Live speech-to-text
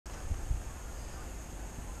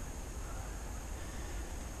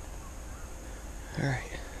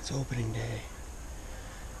Alright, it's opening day,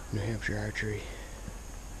 New Hampshire archery,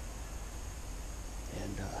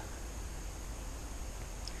 and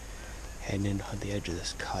heading in on the edge of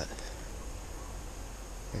this cut.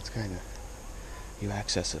 It's kind of, you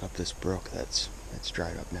access it up this brook that's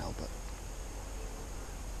dried up now, but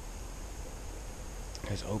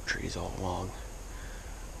there's oak trees all along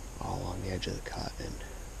the edge of the cut, and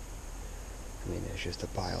I mean there's just a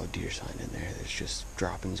pile of deer sign in there. There's just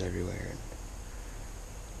droppings everywhere and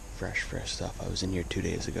fresh stuff. I was in here 2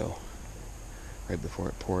 days ago, right before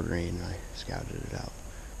it poured rain, and I scouted it out.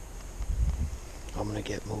 I'm gonna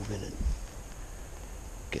get moving and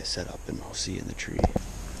get set up, and I'll see you in the tree.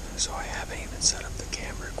 So I haven't even set up the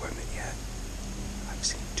camera equipment yet. I've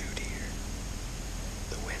seen 2 deer.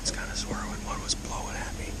 The wind's kind of swirling. One was blowing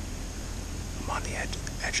at me. I'm on the edge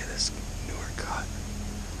of this newer cut,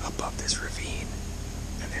 above this ravine,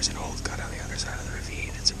 and there's an old cut on the other side of the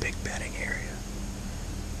ravine. It's a big bedding area.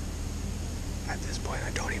 At this point,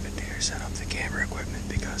 I don't even dare set up the camera equipment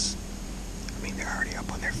because, I mean, they're already up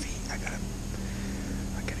on their feet. I gotta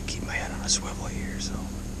keep my head on a swivel here, so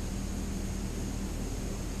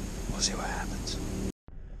we'll see what happens.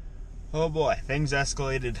 Oh boy, things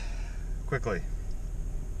escalated quickly.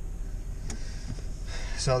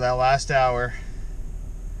 So that last hour,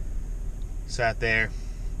 sat there,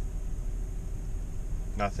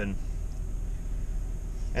 nothing,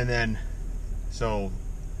 and then, so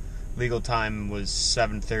legal time was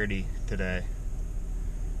 7:30 today,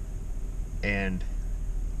 and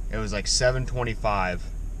it was like 7:25.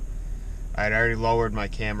 I had already lowered my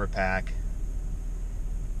camera pack,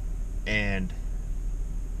 and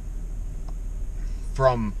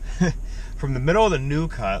from the middle of the new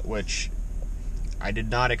cut, which I did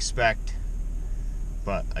not expect,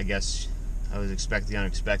 but I guess I was expecting the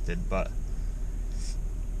unexpected, but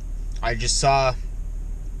I just saw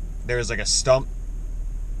there was like a stump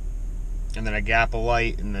and then a gap of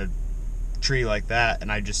light in the tree like that, and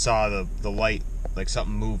I just saw the light, like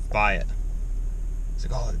something moved by it. It's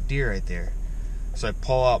like, oh, a deer right there. So I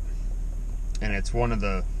pull up, and it's one of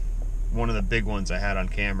the big ones I had on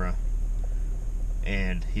camera,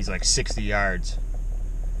 and he's like 60 yards,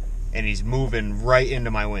 and he's moving right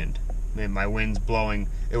into my wind. I mean, my wind's blowing.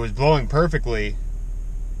 It was blowing perfectly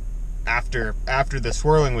after the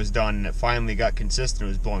swirling was done, and it finally got consistent. It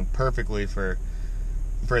was blowing perfectly for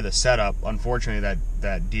the setup. Unfortunately,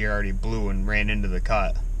 that deer already blew and ran into the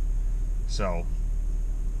cut, so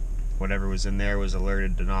whatever was in there was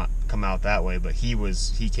alerted to not come out that way. But he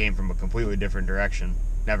came from a completely different direction,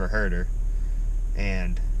 never heard her,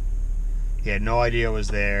 and he had no idea it was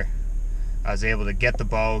there. I was able to get the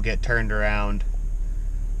bow, get turned around.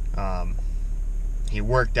 He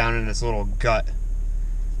worked down in this little gut,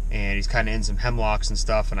 and he's kind of in some hemlocks and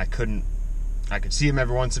stuff, and I could see him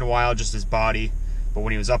every once in a while, just his body. But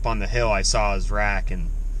when he was up on the hill, I saw his rack and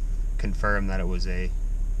confirmed that it was a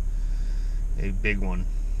big one.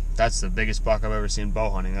 That's the biggest buck I've ever seen bow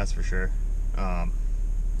hunting, that's for sure.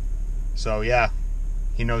 So yeah,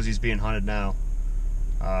 he knows he's being hunted now.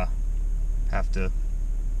 Have to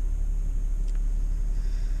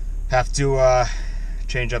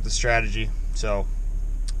change up the strategy. So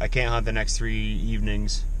I can't hunt the next 3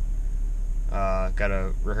 evenings. Got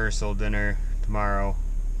a rehearsal dinner tomorrow,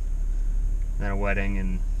 then a wedding,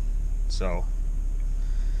 and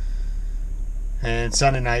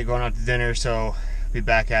Sunday night going out to dinner, so be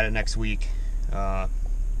back at it next week.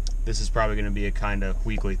 This is probably going to be a kind of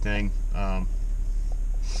weekly thing, kind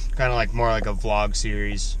of like more like a vlog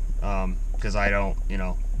series, because I don't, you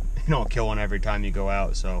don't kill one every time you go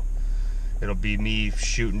out, so it'll be me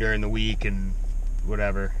shooting during the week and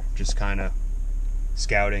whatever, just kind of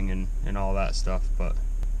scouting and all that stuff. But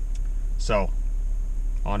so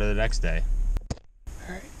on to the next day.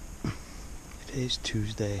 Alright, today's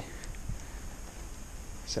Tuesday,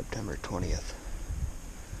 September 20th.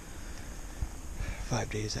 5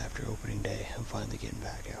 days after opening day, I'm finally getting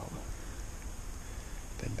back out.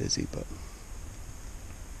 Been busy, but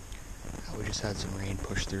we just had some rain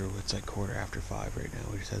push through. It's like 5:15 right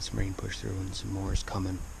now. We just had some rain push through, and some more is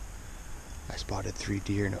coming. I spotted 3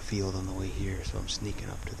 deer in a field on the way here, so I'm sneaking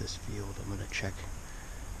up to this field. I'm gonna check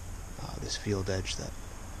this field edge that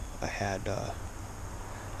I had.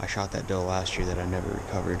 I shot that doe last year that I never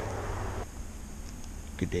recovered.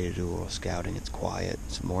 Good day to do a little scouting. It's quiet.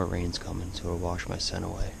 Some more rain's coming, so it'll wash my scent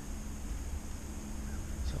away.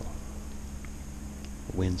 So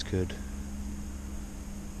wind's good.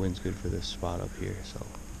 Wind's good for this spot up here, so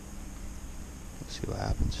let's see what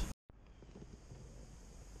happens.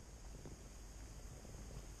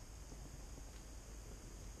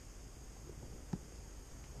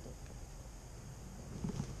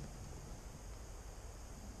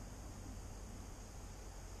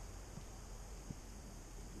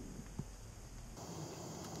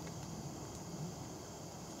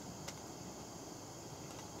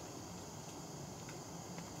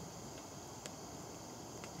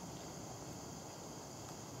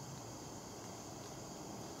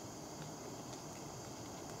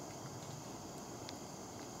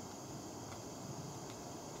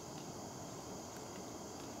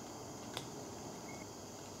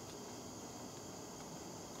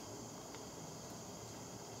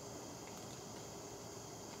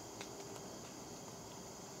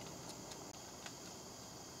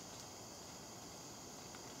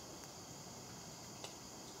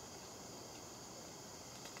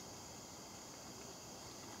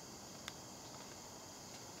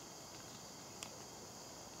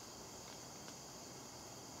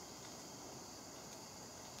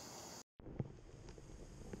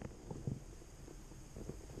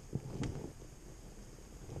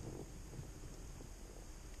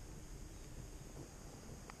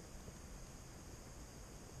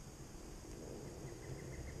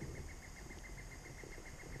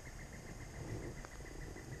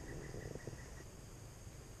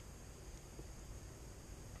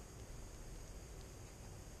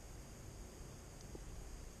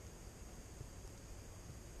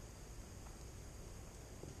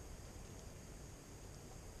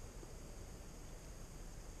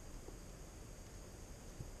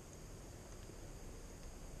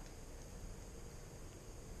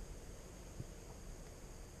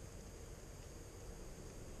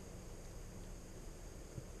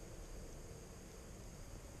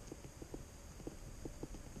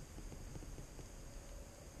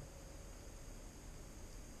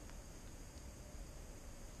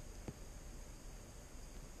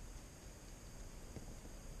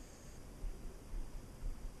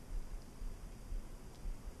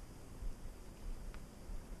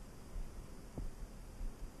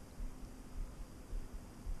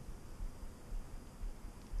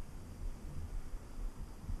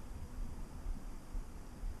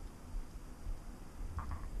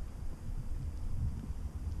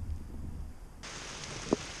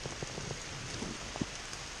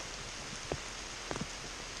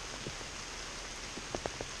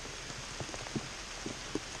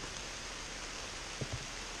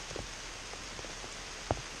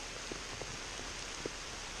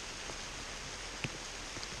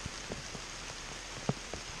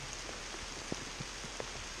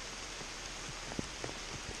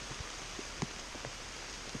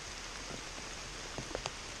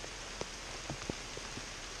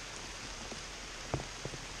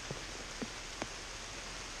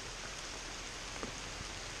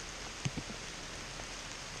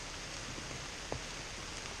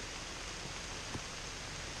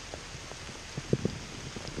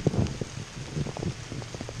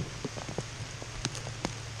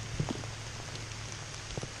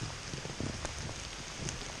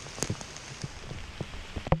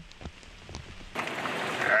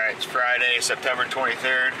 Friday, September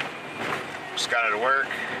 23rd. Just got out of work.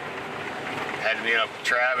 Had to meet up with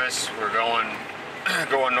Travis. We're going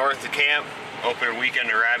north to camp. Opening weekend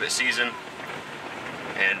of rabbit season.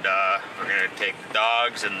 And we're gonna take the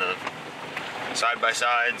dogs and the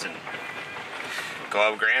side-by-sides and go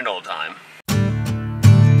have a grand old time.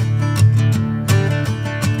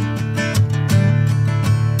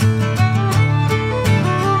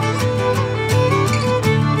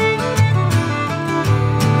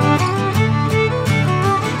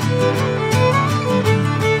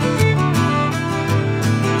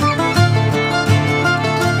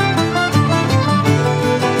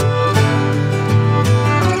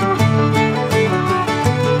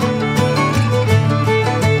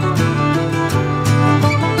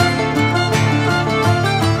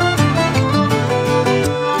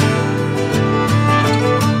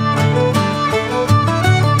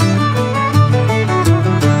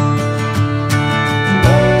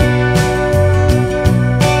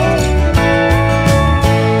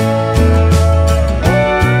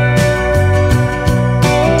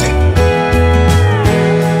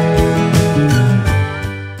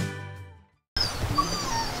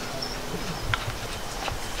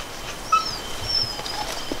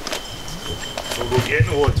 We'll go get in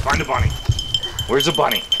the woods, find a bunny. Where's a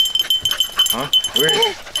bunny? Huh? Where is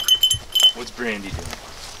it? What's Brandy doing?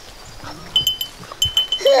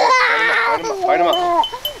 Fight him up.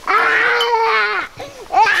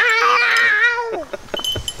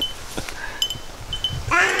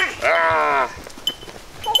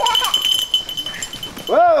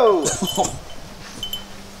 Whoa!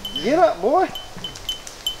 Get up, boy.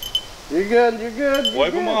 You're good, you're good.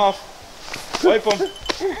 Wipe him off. Wipe him.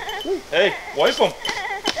 Hey, wipe him.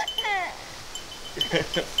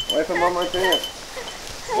 Wipe him on my pants.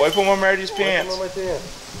 Wipe him on Marty's Wipe him pants. on my pants.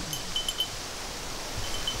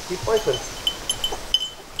 Keep wiping.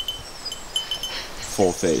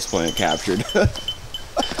 Full face plant captured. The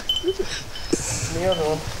other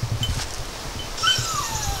one.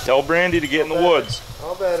 Tell Brandy to get in the woods.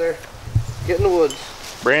 All better. Get in the woods.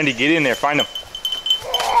 Brandy, get in there, find him.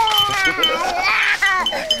 Keep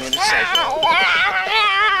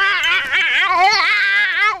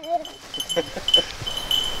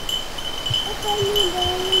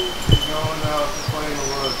going out to play in the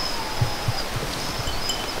woods.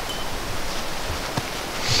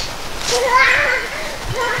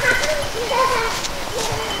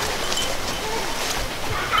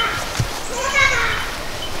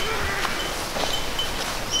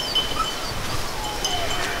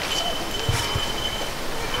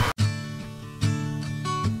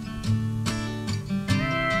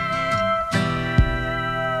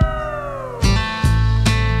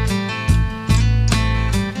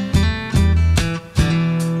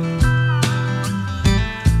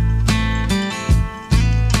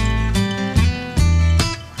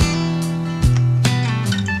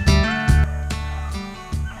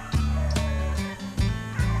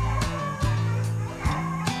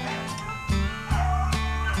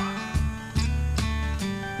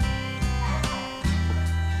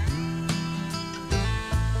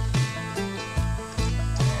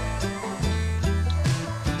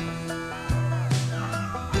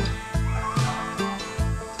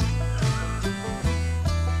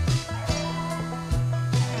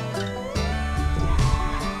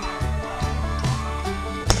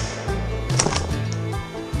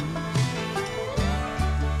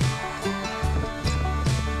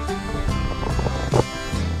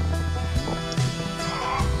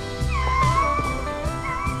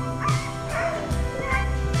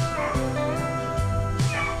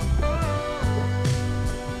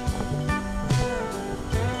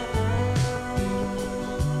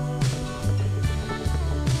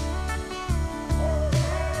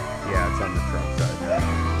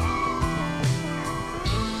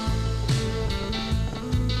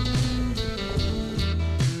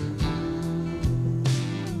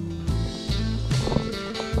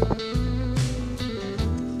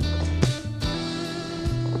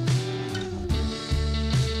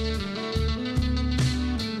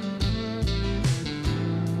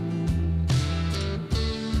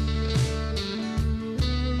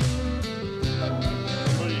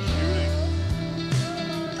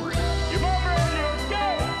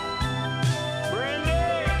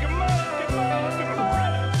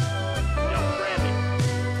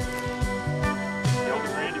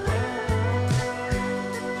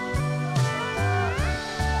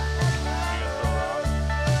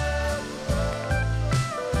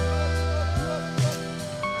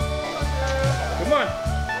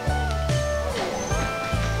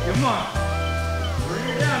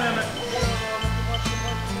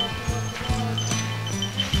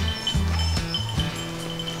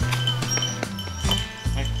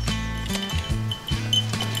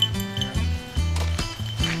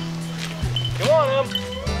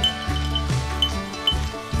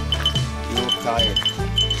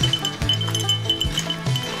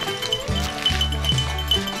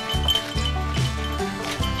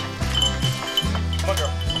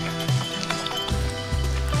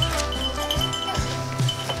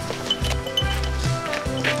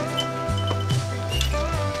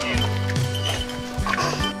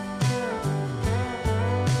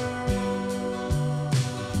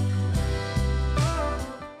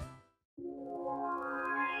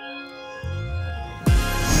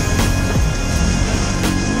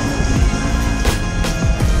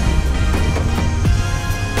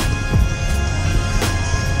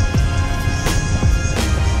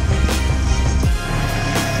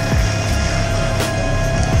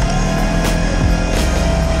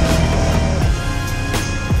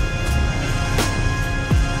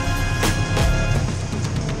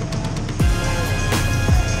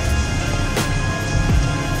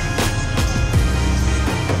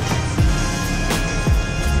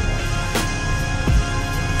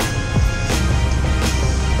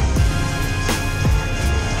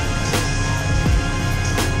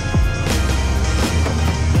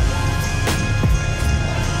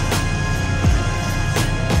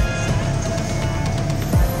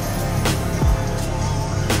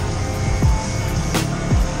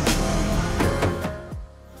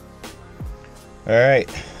 Alright,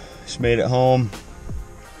 just made it home.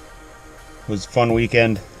 It was a fun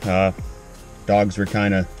weekend. Dogs were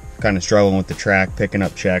kind of struggling with the track, picking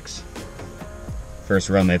up checks. First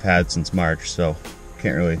run they've had since March, so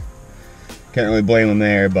can't really blame them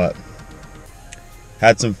there, but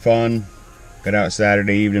had some fun. Got out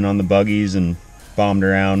Saturday evening on the buggies and bombed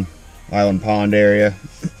around Island Pond area.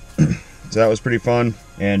 So that was pretty fun.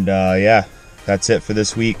 And yeah, that's it for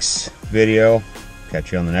this week's video.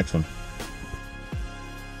 Catch you on the next one.